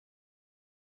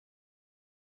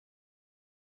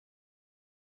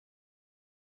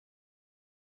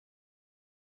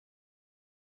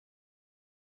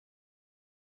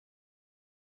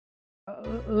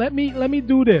let me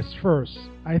do this first.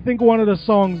 I think one of the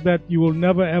songs that you will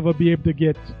never ever be able to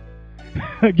get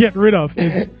get rid of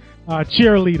is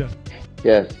Cheerleader.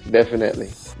 Yes, definitely.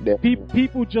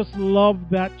 People just love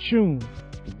that tune.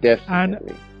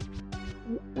 Definitely.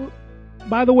 And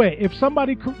by the way, if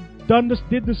somebody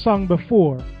did the song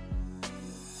before,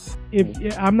 if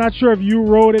I'm not sure if you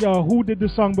wrote it or who did the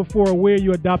song before or where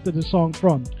you adapted the song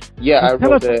from. Yeah, I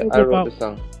wrote the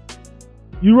song.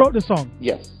 You wrote the song?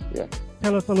 Yes, yes.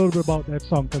 Tell us a little bit about that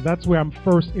song, because that's where I'm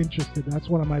first interested. That's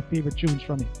one of my favorite tunes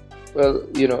from you. Well,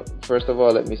 first of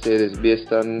all, let me say this.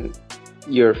 Based on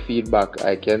your feedback,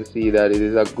 I can see that it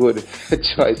is a good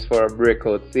choice for a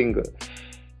breakout single.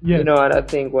 Yeah. And I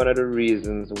think one of the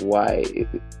reasons why it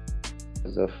is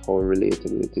because of how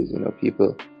relatable it is.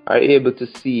 People are able to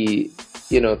see,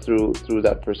 through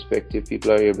that perspective,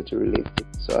 people are able to relate to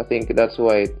it. So I think that's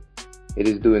why it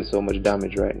is doing so much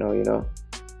damage right now,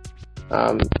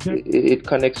 It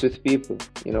connects with people.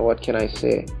 What can I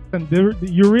say? And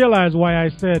you realize why I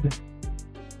said,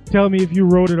 tell me if you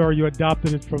wrote it or you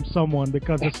adopted it from someone,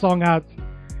 because the song has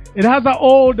an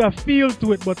older feel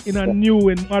to it, but in a new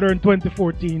and modern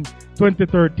 2014,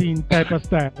 2013 type of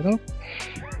style,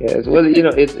 Yes, well,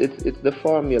 it's the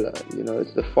formula,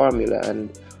 it's the formula, and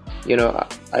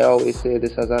I always say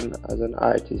this as an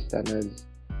artist and as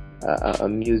a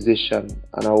musician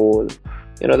and a whole,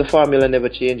 the formula never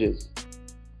changes.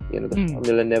 The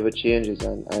formula never changes,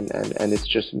 and it's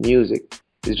just music.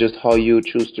 It's just how you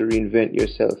choose to reinvent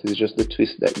yourself. It's just the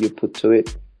twist that you put to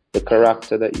it, the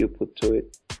character that you put to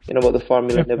it. But the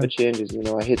formula never changes.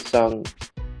 A hit song,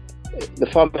 the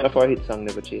formula for a hit song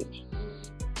never changes.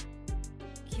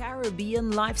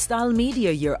 Caribbean Lifestyle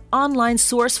Media, your online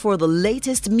source for the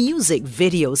latest music,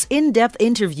 videos, in-depth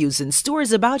interviews, and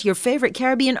stories about your favorite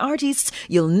Caribbean artists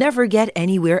you'll never get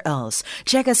anywhere else.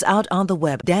 Check us out on the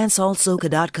web,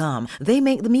 dancehallsoca.com. They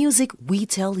make the music, we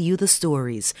tell you the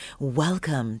stories.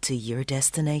 Welcome to your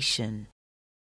destination.